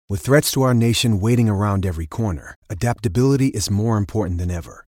With threats to our nation waiting around every corner, adaptability is more important than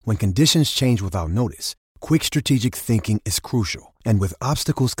ever. When conditions change without notice, quick strategic thinking is crucial. And with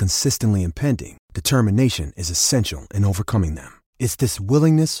obstacles consistently impending, determination is essential in overcoming them. It's this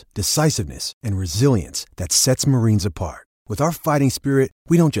willingness, decisiveness, and resilience that sets Marines apart. With our fighting spirit,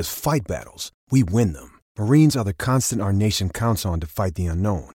 we don't just fight battles, we win them. Marines are the constant our nation counts on to fight the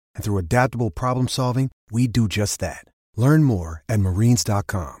unknown. And through adaptable problem solving, we do just that. Learn more at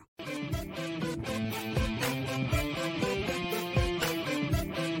marines.com.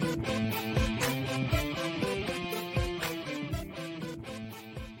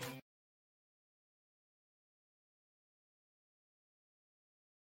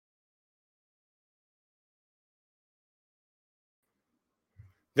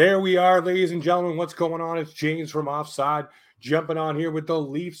 There we are, ladies and gentlemen. What's going on? It's James from Offside, jumping on here with the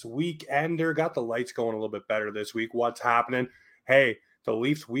Leafs Weekender. Got the lights going a little bit better this week. What's happening? Hey, the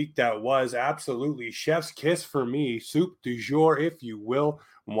Leafs week that was absolutely chef's kiss for me. Soup du jour, if you will.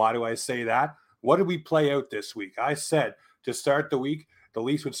 Why do I say that? What did we play out this week? I said to start the week, the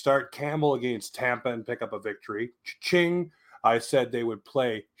Leafs would start Campbell against Tampa and pick up a victory. Ching. I said they would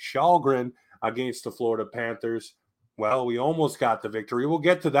play Källgren against the Florida Panthers. Well, we almost got the victory. We'll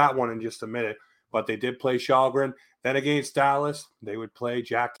get to that one in just a minute, but they did play Källgren. Then against Dallas, they would play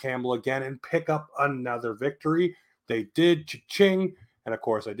Jack Campbell again and pick up another victory. They did, cha-ching. And, of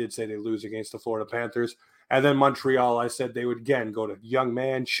course, I did say they lose against the Florida Panthers. And then Montreal, I said they would again go to young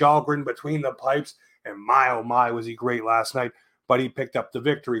man Källgren between the pipes. And my, oh my, was he great last night. But he picked up the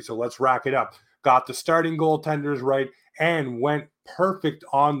victory, so let's rack it up. Got the starting goaltenders right and went perfect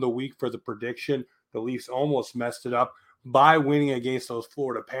on the week for the prediction. The Leafs almost messed it up by winning against those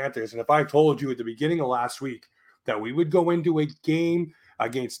Florida Panthers. And if I told you at the beginning of last week that we would go into a game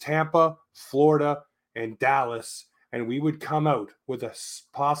against Tampa, Florida, and Dallas, and we would come out with a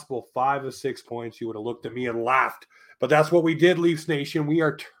possible 5 or 6 points, you would have looked at me and laughed. But that's what we did, Leafs Nation. We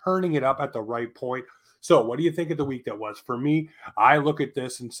are turning it up at the right point. So what do you think of the week that was? For me, I look at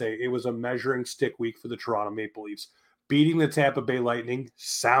this and say it was a measuring stick week for the Toronto Maple Leafs. Beating the Tampa Bay Lightning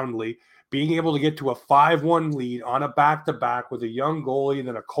soundly, being able to get to a 5-1 lead on a back-to-back with a young goalie and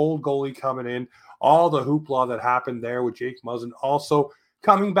then a cold goalie coming in, all the hoopla that happened there with Jake Muzzin also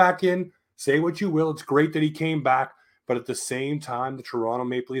coming back in. Say what you will, it's great that he came back, but at the same time, the Toronto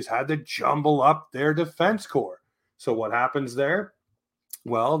Maple Leafs had to jumble up their defense core. So what happens there?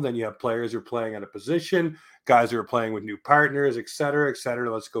 Well, then you have players who are playing out of position, guys who are playing with new partners, et cetera, et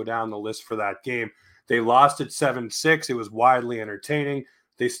cetera. Let's go down the list for that game. They lost at 7-6. It was widely entertaining.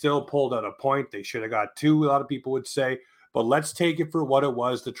 They still pulled out a point. They should have got 2, a lot of people would say. But let's take it for what it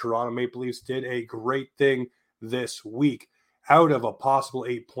was. The Toronto Maple Leafs did a great thing this week. Out of a possible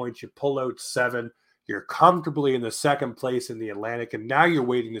 8 points, you pull out 7. You're comfortably in the second place in the Atlantic. And now you're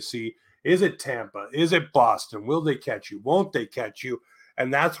waiting to see, is it Tampa? Is it Boston? Will they catch you? Won't they catch you?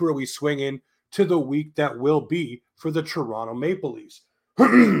 And that's where we swing in to the week that will be for the Toronto Maple Leafs.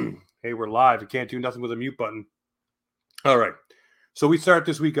 Hey, we're live. You can't do nothing with a mute button. All right. So we start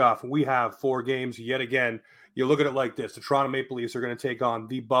this week off. We have 4 games yet again. You look at it like this. The Toronto Maple Leafs are going to take on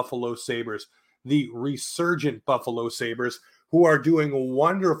the Buffalo Sabres, the resurgent Buffalo Sabres, who are doing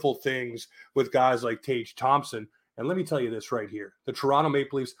wonderful things with guys like Tage Thompson. And let me tell you this right here. The Toronto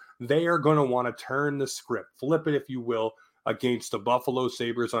Maple Leafs, they are going to want to turn the script, flip it if you will, against the Buffalo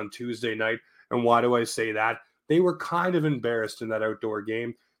Sabres on Tuesday night. And why do I say that? They were kind of embarrassed in that outdoor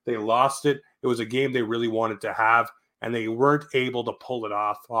game. They lost it. It was a game they really wanted to have, and they weren't able to pull it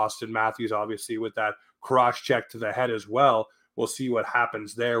off. Auston Matthews, obviously, with that cross-check to the head as well. We'll see what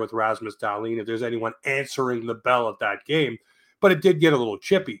happens there with Rasmus Dahlin, if there's anyone answering the bell at that game. But it did get a little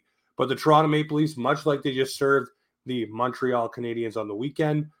chippy. But the Toronto Maple Leafs, much like they just served the Montreal Canadiens on the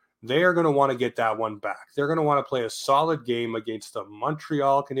weekend, they are going to want to get that one back. They're going to want to play a solid game against the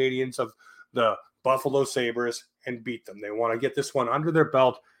Montreal Canadiens of the Buffalo Sabres and beat them. They want to get this one under their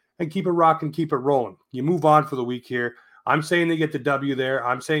belt and keep it rocking, keep it rolling. You move on for the week here. I'm saying they get the W there.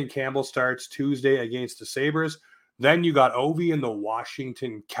 I'm saying Campbell starts Tuesday against the Sabres. Then you got Ovi and the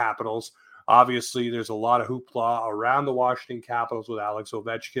Washington Capitals. Obviously, there's a lot of hoopla around the Washington Capitals with Alex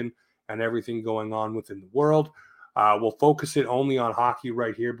Ovechkin and everything going on within the world. We'll focus it only on hockey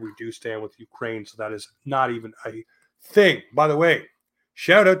right here, but we do stand with Ukraine, so that is not even a thing. By the way,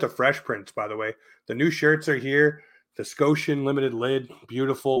 shout out to Fresh Prince, by the way. The new shirts are here. The Scotian limited lid,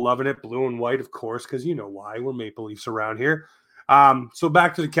 beautiful, loving it, blue and white, of course, because you know why. We're Maple Leafs around here. So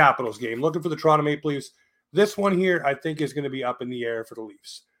back to the Capitals game. Looking for the Toronto Maple Leafs. This one here, I think, is going to be up in the air for the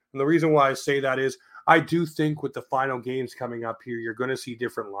Leafs. And the reason why I say that is I do think with the final games coming up here, you're going to see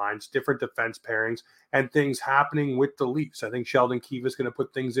different lines, different defense pairings, and things happening with the Leafs. I think Sheldon Keefe is going to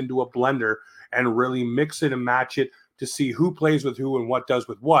put things into a blender and really mix it and match it to see who plays with who and what does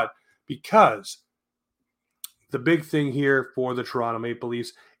with what, because the big thing here for the Toronto Maple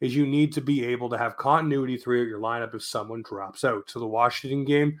Leafs is you need to be able to have continuity throughout your lineup if someone drops out. So the Washington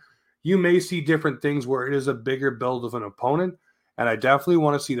game, you may see different things where it is a bigger build of an opponent. And I definitely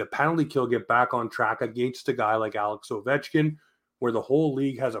want to see the penalty kill get back on track against a guy like Alex Ovechkin, where the whole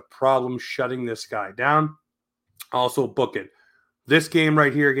league has a problem shutting this guy down. Also, book it. This game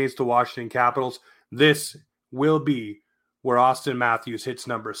right here against the Washington Capitals, this will be where Austin Matthews hits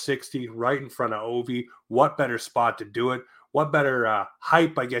number 60 right in front of Ovi. What better spot to do it? What better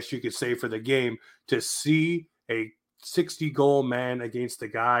hype, I guess you could say, for the game to see a 60-goal man against the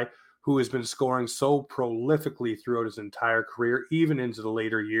guy who has been scoring so prolifically throughout his entire career, even into the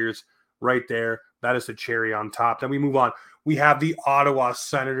later years. Right there, that is the cherry on top. Then we move on. We have the Ottawa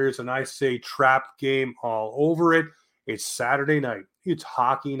Senators, and I say trap game all over it. It's Saturday night. It's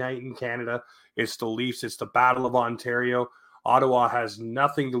hockey night in Canada. It's the Leafs. It's the Battle of Ontario. Ottawa has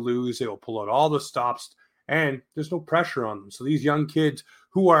nothing to lose. They will pull out all the stops, and there's no pressure on them. So these young kids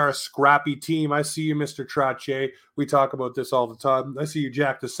who are a scrappy team, I see you, Mr. Trottier. We talk about this all the time. I see you,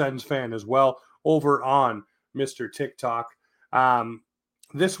 Jack the Sens fan, as well, over on Mr. TikTok.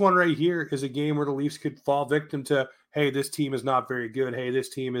 This one right here is a game where the Leafs could fall victim to, hey, this team is not very good. Hey, this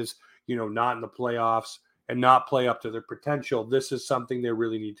team is, not in the playoffs and not play up to their potential. This is something they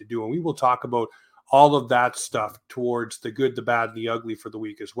really need to do. And we will talk about all of that stuff towards the good, the bad, and the ugly for the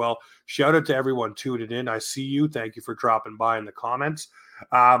week as well. Shout out to everyone tuning in. I see you. Thank you for dropping by in the comments.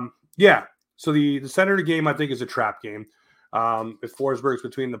 So the Senator game, I think, is a trap game. If Forsberg's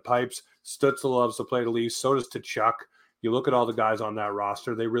between the pipes, Stützle loves to play the Leafs. So does Tkachuk. You look at all the guys on that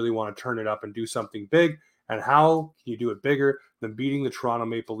roster. They really want to turn it up and do something big. And how can you do it bigger than beating the Toronto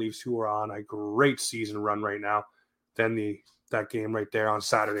Maple Leafs, who are on a great season run right now, than that game right there on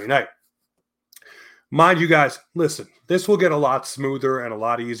Saturday night? Mind you guys, listen, this will get a lot smoother and a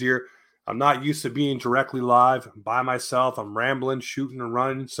lot easier. I'm not used to being directly live by myself. I'm rambling, shooting, and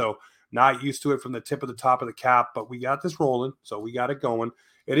running, so not used to it from the tip of the top of the cap, but we got this rolling, so we got it going.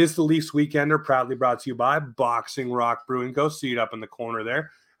 It is the Leafs Weekender, proudly brought to you by Boxing Rock Brewing. Go see it up in the corner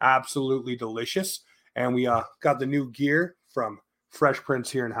there. Absolutely delicious. And we got the new gear from Fresh Prince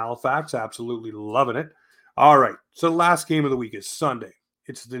here in Halifax. Absolutely loving it. All right, so the last game of the week is Sunday.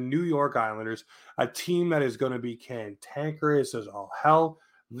 It's the New York Islanders, a team that is going to be cantankerous as all hell.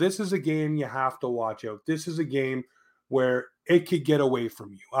 This is a game you have to watch out. This is a game where it could get away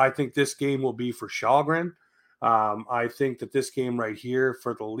from you. I think this game will be for Källgren. I think that this game right here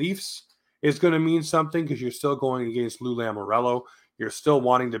for the Leafs is going to mean something because you're still going against Lou Lamoriello. You're still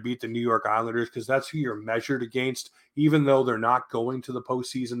wanting to beat the New York Islanders because that's who you're measured against, even though they're not going to the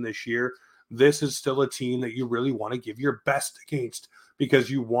postseason this year. This is still a team that you really want to give your best against because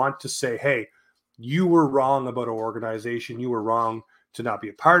you want to say, hey, you were wrong about our organization. You were wrong to not be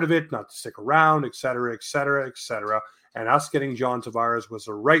a part of it, not to stick around, et cetera, et cetera, et cetera. And us getting John Tavares was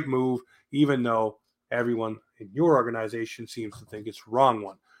the right move, even though everyone in your organization seems to think it's the wrong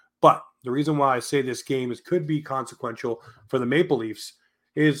one. But the reason why I say this game could be consequential for the Maple Leafs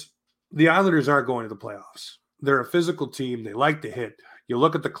is the Islanders aren't going to the playoffs. They're a physical team. They like to hit. You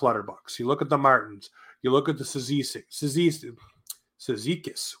look at the Clutterbucks. You look at the Martins. You look at the Cizikas.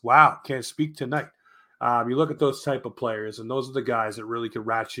 Wow, can't speak tonight. You look at those type of players, and those are the guys that really could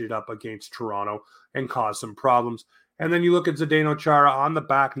ratchet it up against Toronto and cause some problems. And then you look at Zdeno Chara on the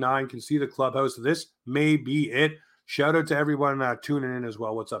back nine, can see the clubhouse. This may be it. Shout out to everyone tuning in as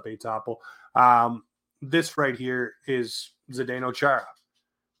well. What's up, A-Topple? This right here is Zdeno Chara.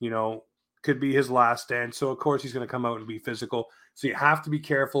 Could be his last stand. So, of course, he's going to come out and be physical. So you have to be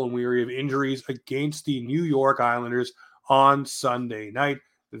careful and wary of injuries against the New York Islanders on Sunday night.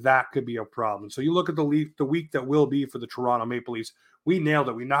 That could be a problem. So you look at the week that will be for the Toronto Maple Leafs. We nailed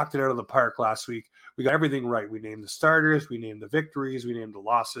it. We knocked it out of the park last week. We got everything right. We named the starters. We named the victories. We named the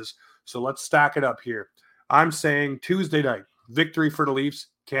losses. So let's stack it up here. I'm saying Tuesday night, victory for the Leafs.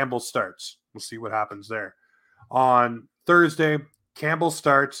 Campbell starts. We'll see what happens there. On Thursday, Campbell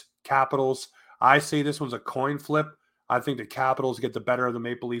starts. Capitals. I say this one's a coin flip. I think the Capitals get the better of the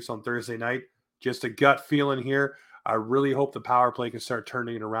Maple Leafs on Thursday night. Just a gut feeling here. I really hope the power play can start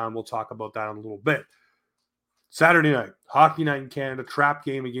turning it around. We'll talk about that in a little bit. Saturday night, hockey night in Canada, trap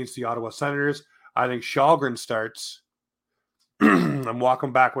game against the Ottawa Senators. I think Källgren starts. I'm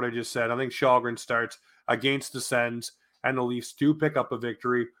walking back what I just said. I think Källgren starts against the Sens, and the Leafs do pick up a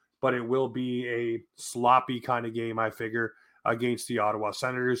victory, but it will be a sloppy kind of game, I figure. against the Ottawa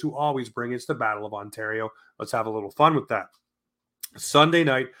Senators, who always bring it's the Battle of Ontario. Let's have a little fun with that. Sunday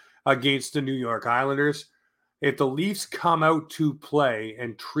night against the New York Islanders. If the Leafs come out to play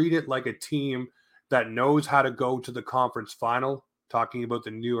and treat it like a team that knows how to go to the conference final, talking about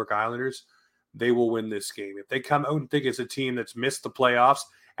the New York Islanders, they will win this game. If they come out and think it's a team that's missed the playoffs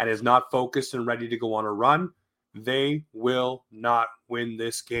and is not focused and ready to go on a run, they will not win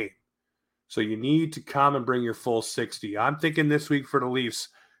this game. So you need to come and bring your full 60. I'm thinking this week for the Leafs,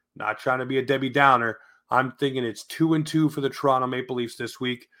 not trying to be a Debbie Downer, I'm thinking it's 2-2 for the Toronto Maple Leafs this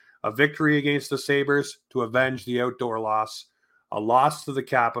week. A victory against the Sabres to avenge the outdoor loss, a loss to the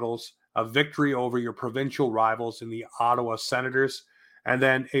Capitals, a victory over your provincial rivals in the Ottawa Senators, and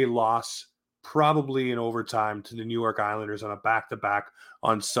then a loss probably in overtime to the New York Islanders on a back-to-back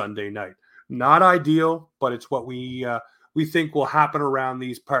on Sunday night. Not ideal, but it's what we think will happen around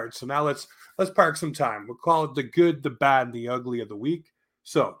these parts. So now let's park some time. We'll call it the good, the bad, and the ugly of the week.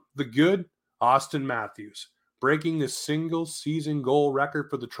 So the good, Auston Matthews, breaking the single season goal record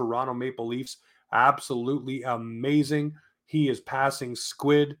for the Toronto Maple Leafs. Absolutely amazing. He is passing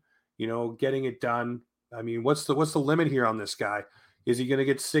Squid, getting it done. I mean, what's the limit here on this guy? Is he going to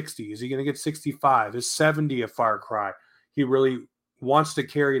get 60? Is he going to get 65? Is 70 a far cry? He really wants to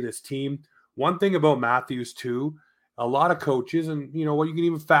carry this team. One thing about Matthews, too, a lot of coaches, and you can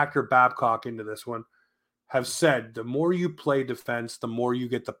even factor Babcock into this one, have said the more you play defense, the more you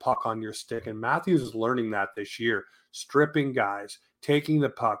get the puck on your stick. And Matthews is learning that this year, stripping guys, taking the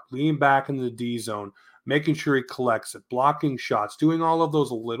puck, leaning back into the D zone, making sure he collects it, blocking shots, doing all of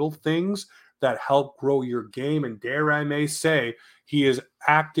those little things that help grow your game. And dare I may say, he is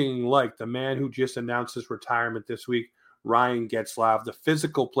acting like the man who just announced his retirement this week, Ryan Getzlaf. The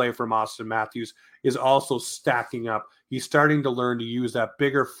physical play from Auston Matthews is also stacking up. He's starting to learn to use that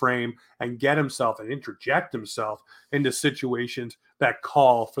bigger frame and get himself and interject himself into situations that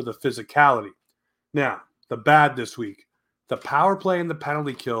call for the physicality. Now, the bad this week, the power play and the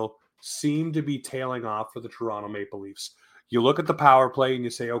penalty kill seem to be tailing off for the Toronto Maple Leafs. You look at the power play and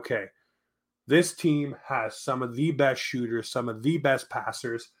you say, okay, this team has some of the best shooters, some of the best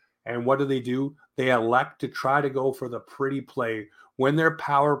passers. And what do? They elect to try to go for the pretty play. When their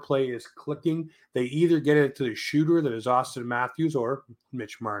power play is clicking, they either get it to the shooter that is Auston Matthews or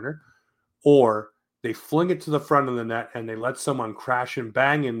Mitch Marner, or they fling it to the front of the net and they let someone crash and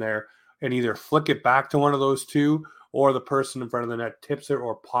bang in there and either flick it back to one of those two, or the person in front of the net tips it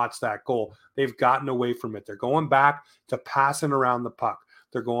or pots that goal. They've gotten away from it. They're going back to passing around the puck.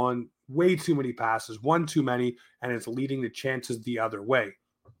 They're going way too many passes, one too many, and it's leading to chances the other way.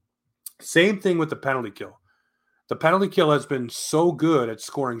 Same thing with the penalty kill. The penalty kill has been so good at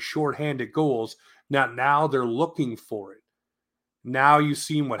scoring shorthanded goals. Now they're looking for it. Now you've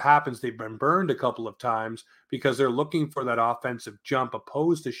seen what happens. They've been burned a couple of times because they're looking for that offensive jump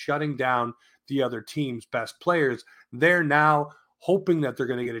opposed to shutting down the other team's best players. They're now hoping that they're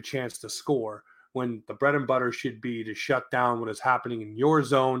going to get a chance to score when the bread and butter should be to shut down what is happening in your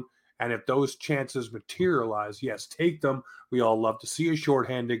zone. And if those chances materialize, yes, take them. We all love to see a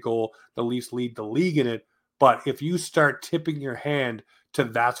shorthanded goal. The Leafs lead the league in it. But if you start tipping your hand to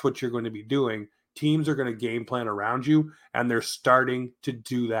that's what you're going to be doing, teams are going to game plan around you, and they're starting to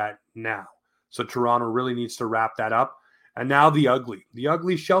do that now. So Toronto really needs to wrap that up. And now the ugly. The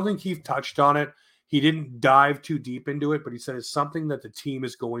ugly, Sheldon Keefe touched on it. He didn't dive too deep into it, but he said it's something that the team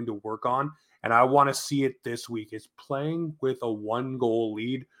is going to work on. And I want to see it this week. It's playing with a 1-goal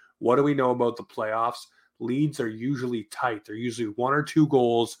lead. What do we know about the playoffs? Leads are usually tight. They're usually 1 or 2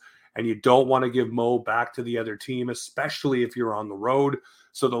 goals, and you don't want to give Mo back to the other team, especially if you're on the road.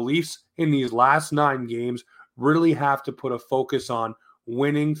 So the Leafs in these last 9 games really have to put a focus on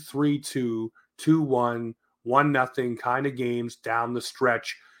winning 3-2, 2-1, 1-0 kind of games down the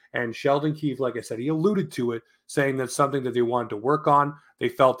stretch. And Sheldon Keefe, like I said, he alluded to it, saying that's something that they wanted to work on. They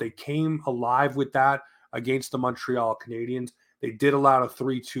felt they came alive with that against the Montreal Canadiens. They did allow a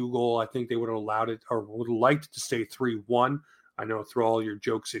 3-2 goal. I think they would have allowed it or would have liked to stay 3-1. I know, throw all your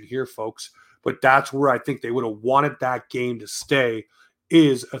jokes in here, folks. But that's where I think they would have wanted that game to stay,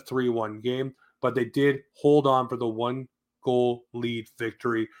 is a 3-1 game. But they did hold on for the 1-goal lead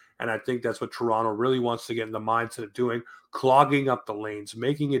victory. And I think that's what Toronto really wants to get in the mindset of doing, clogging up the lanes,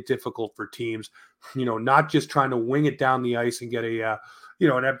 making it difficult for teams, not just trying to wing it down the ice and get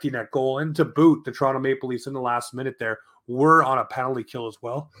an empty net goal. And to boot, the Toronto Maple Leafs in the last minute there were on a penalty kill as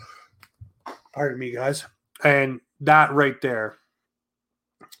well. Pardon me, guys. And that right there,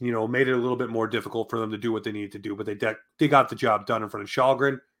 made it a little bit more difficult for them to do what they needed to do. But they got the job done in front of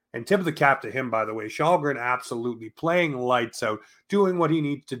Källgren. And tip of the cap to him, by the way. Källgren absolutely playing lights out, doing what he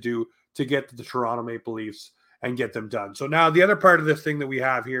needs to do to get to the Toronto Maple Leafs and get them done. So now the other part of this thing that we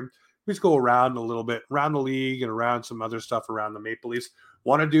have here, we just go around a little bit, around the league and around some other stuff around the Maple Leafs.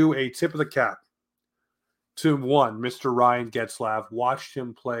 Want to do a tip of the cap to one, Mr. Ryan Getzlaf. Watched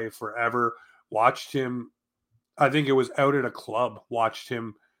him play forever. Watched him, I think it was out at a club, watched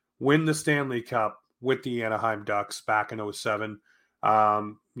him win the Stanley Cup with the Anaheim Ducks back in 2007.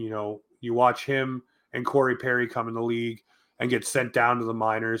 You watch him and Corey Perry come in the league and get sent down to the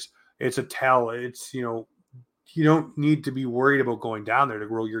minors. It's a tell. It's, you don't need to be worried about going down there to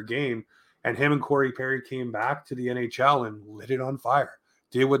grow your game. And him and Corey Perry came back to the NHL and lit it on fire,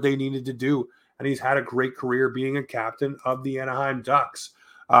 did what they needed to do. And he's had a great career being a captain of the Anaheim Ducks.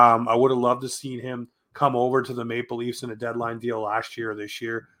 I would have loved to seen him come over to the Maple Leafs in a deadline deal last year or this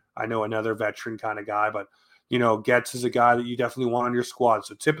year. I know another veteran kind of guy, but Getz is a guy that you definitely want on your squad.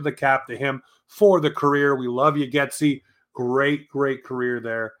 So tip of the cap to him for the career. We love you, Getzy. Great, great career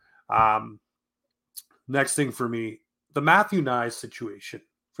there. Next thing for me, the Matthew Knies situation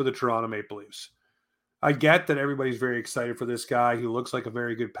for the Toronto Maple Leafs. I get that everybody's very excited for this guy. He looks like a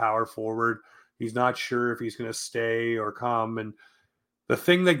very good power forward. He's not sure if he's going to stay or come. And the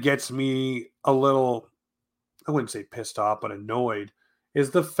thing that gets me a little, I wouldn't say pissed off, but annoyed, is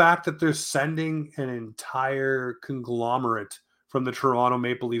the fact that they're sending an entire conglomerate from the Toronto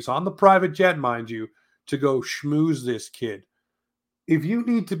Maple Leafs on the private jet, mind you, to go schmooze this kid. If you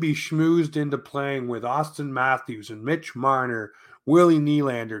need to be schmoozed into playing with Auston Matthews and Mitch Marner, Willie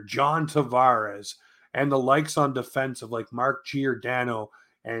Nylander, John Tavares, and the likes on defensive like Mark Giordano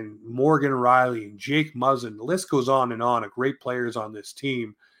and Morgan Riley and Jake Muzzin, the list goes on of great players on this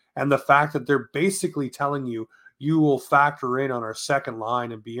team. And the fact that they're basically telling you will factor in on our second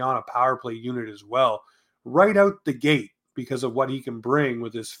line and be on a power play unit as well, right out the gate because of what he can bring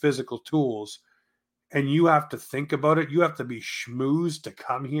with his physical tools. And you have to think about it. You have to be schmoozed to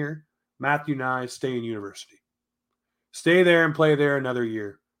come here. Matthew Knies, stay in university. Stay there and play there another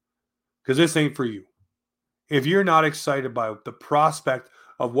year because this ain't for you. If you're not excited about the prospect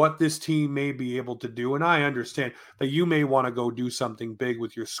of what this team may be able to do, and I understand that you may want to go do something big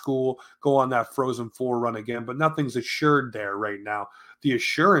with your school, go on that Frozen Four run again, but nothing's assured there right now. The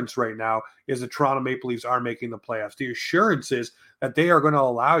assurance right now is the Toronto Maple Leafs are making the playoffs. The assurance is that they are going to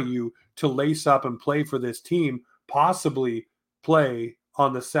allow you to lace up and play for this team, possibly play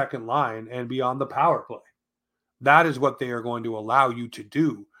on the second line and be on the power play. That is what they are going to allow you to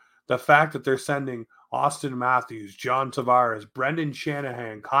do. The fact that they're sending Auston Matthews, John Tavares, Brendan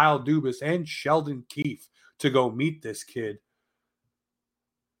Shanahan, Kyle Dubas, and Sheldon Keefe to go meet this kid.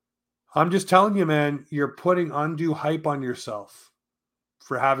 I'm just telling you, man, you're putting undue hype on yourself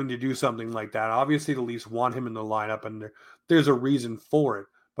for having to do something like that. Obviously, the Leafs want him in the lineup, and there's a reason for it.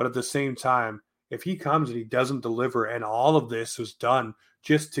 But at the same time, if he comes and he doesn't deliver, and all of this was done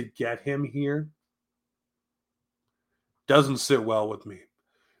just to get him here, doesn't sit well with me.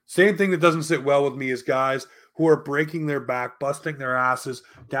 Same thing that doesn't sit well with me is guys who are breaking their back, busting their asses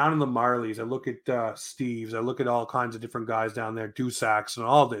down in the Marlies. I look at Steves. I look at all kinds of different guys down there, Dusaks and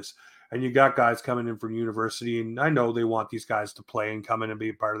all this. And you got guys coming in from university, and I know they want these guys to play and come in and be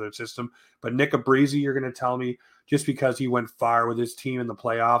a part of their system. But Nick Abruzzi, you're going to tell me just because he went far with his team in the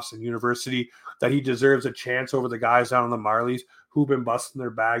playoffs and university that he deserves a chance over the guys down in the Marlies who've been busting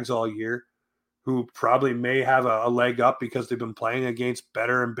their bags all year, who probably may have a leg up because they've been playing against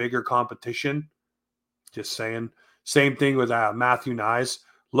better and bigger competition. Just saying. Same thing with Matthew Knies.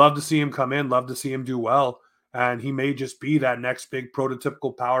 Love to see him come in. Love to see him do well. And he may just be that next big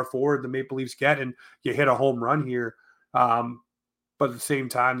prototypical power forward the Maple Leafs get, and you hit a home run here. But at the same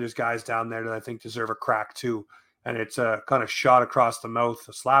time, there's guys down there that I think deserve a crack too. And it's a kind of shot across the mouth,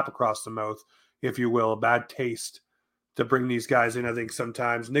 a slap across the mouth, if you will, a bad taste to bring these guys in. I think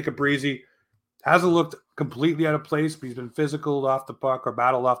sometimes Nick Abruzzi hasn't looked completely out of place, but he's been physical off the puck or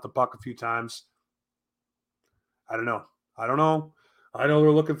battled off the puck a few times. I don't know. I know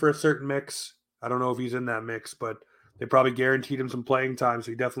they're looking for a certain mix. I don't know if he's in that mix, but they probably guaranteed him some playing time,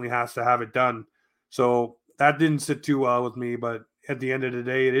 so he definitely has to have it done. So that didn't sit too well with me, but at the end of the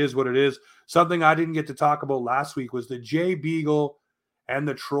day, it is what it is. Something I didn't get to talk about last week was the Jay Beagle and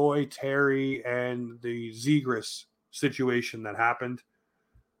the Troy Terry and the Zegras situation that happened.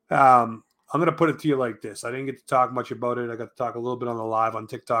 I'm going to put it to you like this. I didn't get to talk much about it. I got to talk a little bit on the live on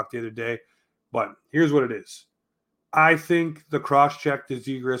TikTok the other day, but here's what it is. I think the cross-check to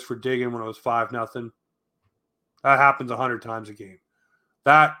Zegras for digging when it was 5-0, that happens 100 times a game.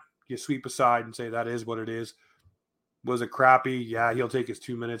 That you sweep aside and say that is what it is. Was it crappy? Yeah, he'll take his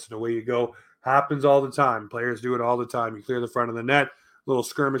 2 minutes and away you go. Happens all the time. Players do it all the time. You clear the front of the net, little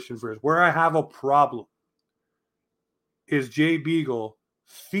skirmishing first. Where I have a problem is Jay Beagle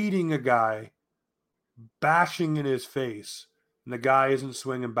feeding a guy bashing in his face, and the guy isn't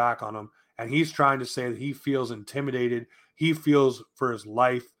swinging back on him. And he's trying to say that he feels intimidated. He feels for his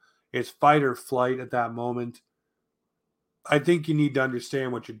life. It's fight or flight at that moment. I think you need to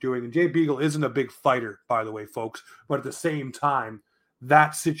understand what you're doing. And Jay Beagle isn't a big fighter, by the way, folks. But at the same time,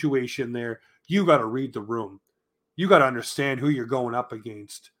 that situation there, you got to read the room. You got to understand who you're going up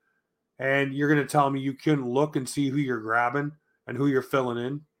against. And you're going to tell me you can look and see who you're grabbing and who you're filling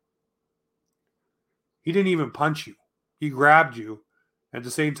in? He didn't even punch you. He grabbed you. At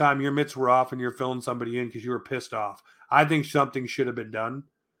the same time, your mitts were off and you're filling somebody in because you were pissed off. I think something should have been done,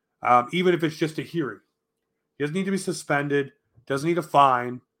 even if it's just a hearing. He doesn't need to be suspended, doesn't need a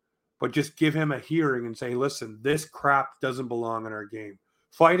fine, but just give him a hearing and say, listen, this crap doesn't belong in our game.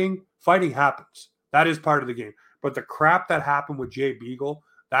 Fighting happens. That is part of the game. But the crap that happened with Jay Beagle,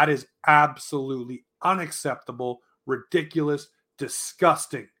 that is absolutely unacceptable, ridiculous,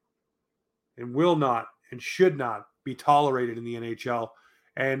 disgusting, and will not and should not be tolerated in the NHL.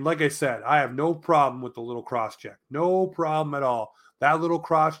 And like I said, I have no problem with the little cross-check. No problem at all. That little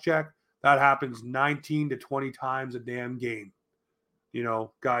cross-check, that happens 19 to 20 times a damn game. You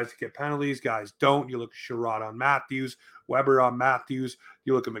know, guys get penalties, guys don't. You look at Sherrod on Matthews, Weber on Matthews.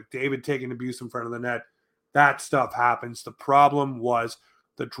 You look at McDavid taking abuse in front of the net. That stuff happens. The problem was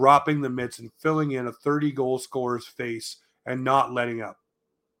the dropping the mitts and filling in a 30-goal scorer's face and not letting up.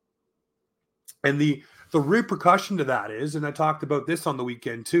 And the repercussion to that is, and I talked about this on the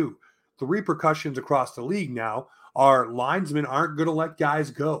weekend too, the repercussions across the league now are linesmen aren't going to let guys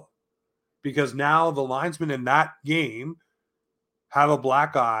go because now the linesmen in that game have a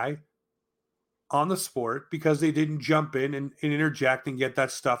black eye on the sport because they didn't jump in and interject and get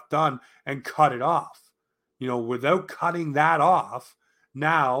that stuff done and cut it off. You know, without cutting that off,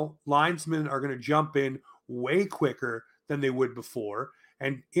 now linesmen are going to jump in way quicker than they would before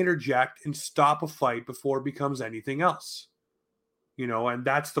and interject and stop a fight before it becomes anything else. You know, and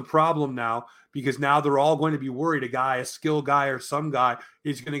that's the problem now because now they're all going to be worried a skill guy or some guy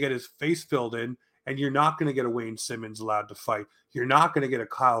is going to get his face filled in and you're not going to get a Wayne Simmons allowed to fight. You're not going to get a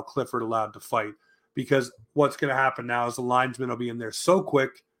Kyle Clifford allowed to fight because what's going to happen now is the linesman will be in there so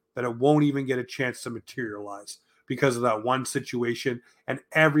quick that it won't even get a chance to materialize because of that one situation. And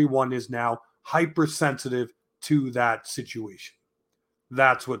everyone is now hypersensitive to that situation.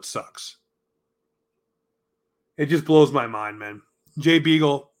 That's what sucks. It just blows my mind, man. Jay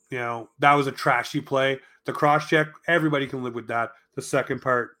Beagle, you know, that was a trashy play. The cross-check, everybody can live with that. The second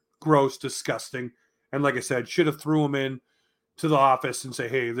part, gross, disgusting. And like I said, should have threw him in to the office and say,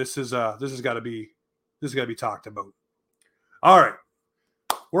 hey, this has got to be talked about. All right.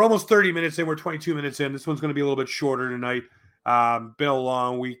 We're almost 30 minutes in. We're 22 minutes in. This one's going to be a little bit shorter tonight. Been a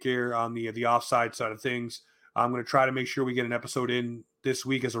long week here on the offside side of things. I'm going to try to make sure we get an episode in this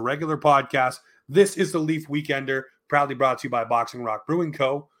week as a regular podcast. This is the Leaf Weekender, proudly brought to you by Boxing Rock Brewing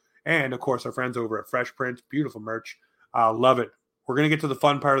Co. And, of course, our friends over at Fresh Print. Beautiful merch. Love it. We're going to get to the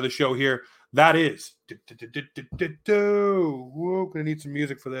fun part of the show here. That is, whoa, going to need some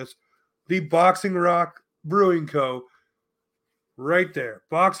music for this. The Boxing Rock Brewing Co. Right there.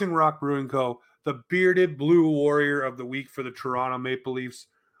 Boxing Rock Brewing Co., the bearded blue warrior of the week for the Toronto Maple Leafs.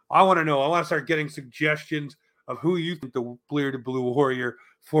 I want to know. I want to start getting suggestions of who you think the bearded blue warrior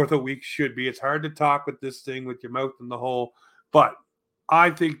for the week should be. It's hard to talk with this thing with your mouth in the hole, but I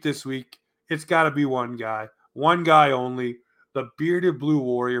think this week it's got to be one guy only. The bearded blue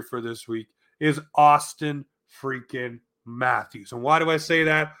warrior for this week is Auston freaking Matthews. And why do I say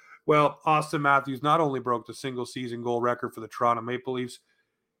that? Well, Auston Matthews not only broke the single-season goal record for the Toronto Maple Leafs,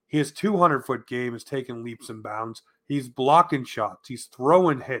 his 200-foot game is taking leaps and bounds. He's blocking shots. He's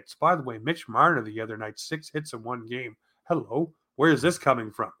throwing hits. By the way, Mitch Marner the other night, 6 hits in one game. Hello, where is this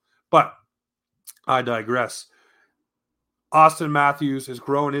coming from? But I digress. Auston Matthews is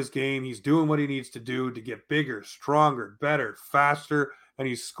growing his game. He's doing what he needs to do to get bigger, stronger, better, faster, and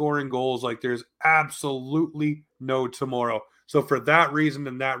he's scoring goals like there's absolutely no tomorrow. So for that reason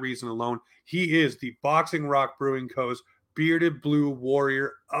and that reason alone, he is the Boxing Rock Brewing Co.'s bearded blue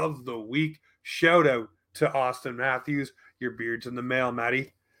warrior of the week. Shout out to Auston Matthews. Your beard's in the mail,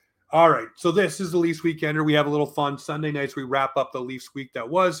 Matty. All right, so this is the Leafs Weekender. We have a little fun. Sunday nights, we wrap up the Leafs week that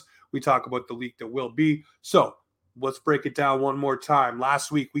was. We talk about the week that will be. So let's break it down one more time.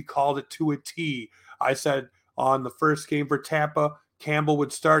 Last week, we called it to a T. I said on the first game for Tampa, Campbell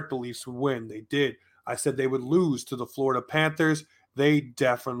would start, the Leafs would win. They did. I said they would lose to the Florida Panthers. They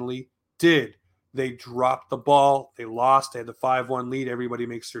definitely did. They dropped the ball. They lost. They had the 5-1 lead. Everybody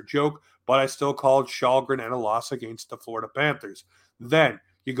makes their joke, but I still called Shalgren and a loss against the Florida Panthers. Then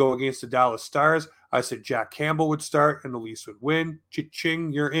you go against the Dallas Stars. I said Jack Campbell would start and the Leafs would win.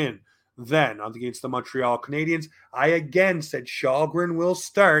 Cha-ching, you're in. Then against the Montreal Canadiens, I again said Källgren will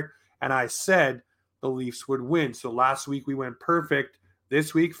start, and I said the Leafs would win. So last week we went perfect.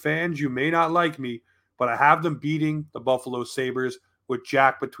 This week, fans, you may not like me, but I have them beating the Buffalo Sabres with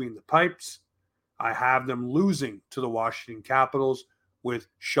Jack between the pipes. I have them losing to the Washington Capitals with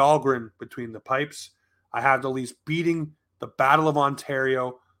Källgren between the pipes. I have the Leafs beating the Battle of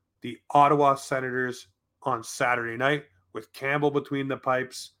Ontario, the Ottawa Senators on Saturday night with Campbell between the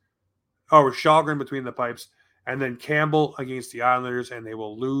pipes. With Källgren between the pipes. And then Campbell against the Islanders, and they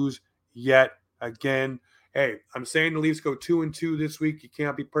will lose yet again. Hey, I'm saying the Leafs go 2-2 this week. You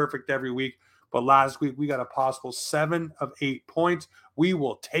can't be perfect every week. But last week, we got a possible 7 of 8 points. We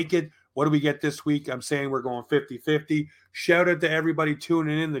will take it. What do we get this week? I'm saying we're going 50-50. Shout out to everybody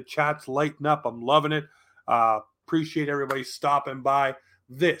tuning in. The chat's lighting up. I'm loving it. Appreciate everybody stopping by.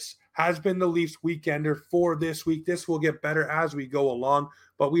 This has been the Leafs Weekender for this week. This will get better as we go along,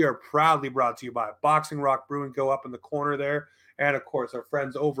 but we are proudly brought to you by Boxing Rock Brewing Co. up in the corner there. And, of course, our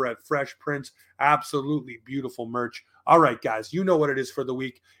friends over at Fresh Prince. Absolutely beautiful merch. All right, guys, you know what it is for the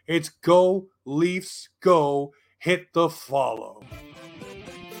week. It's Go Leafs Go. Hit the follow.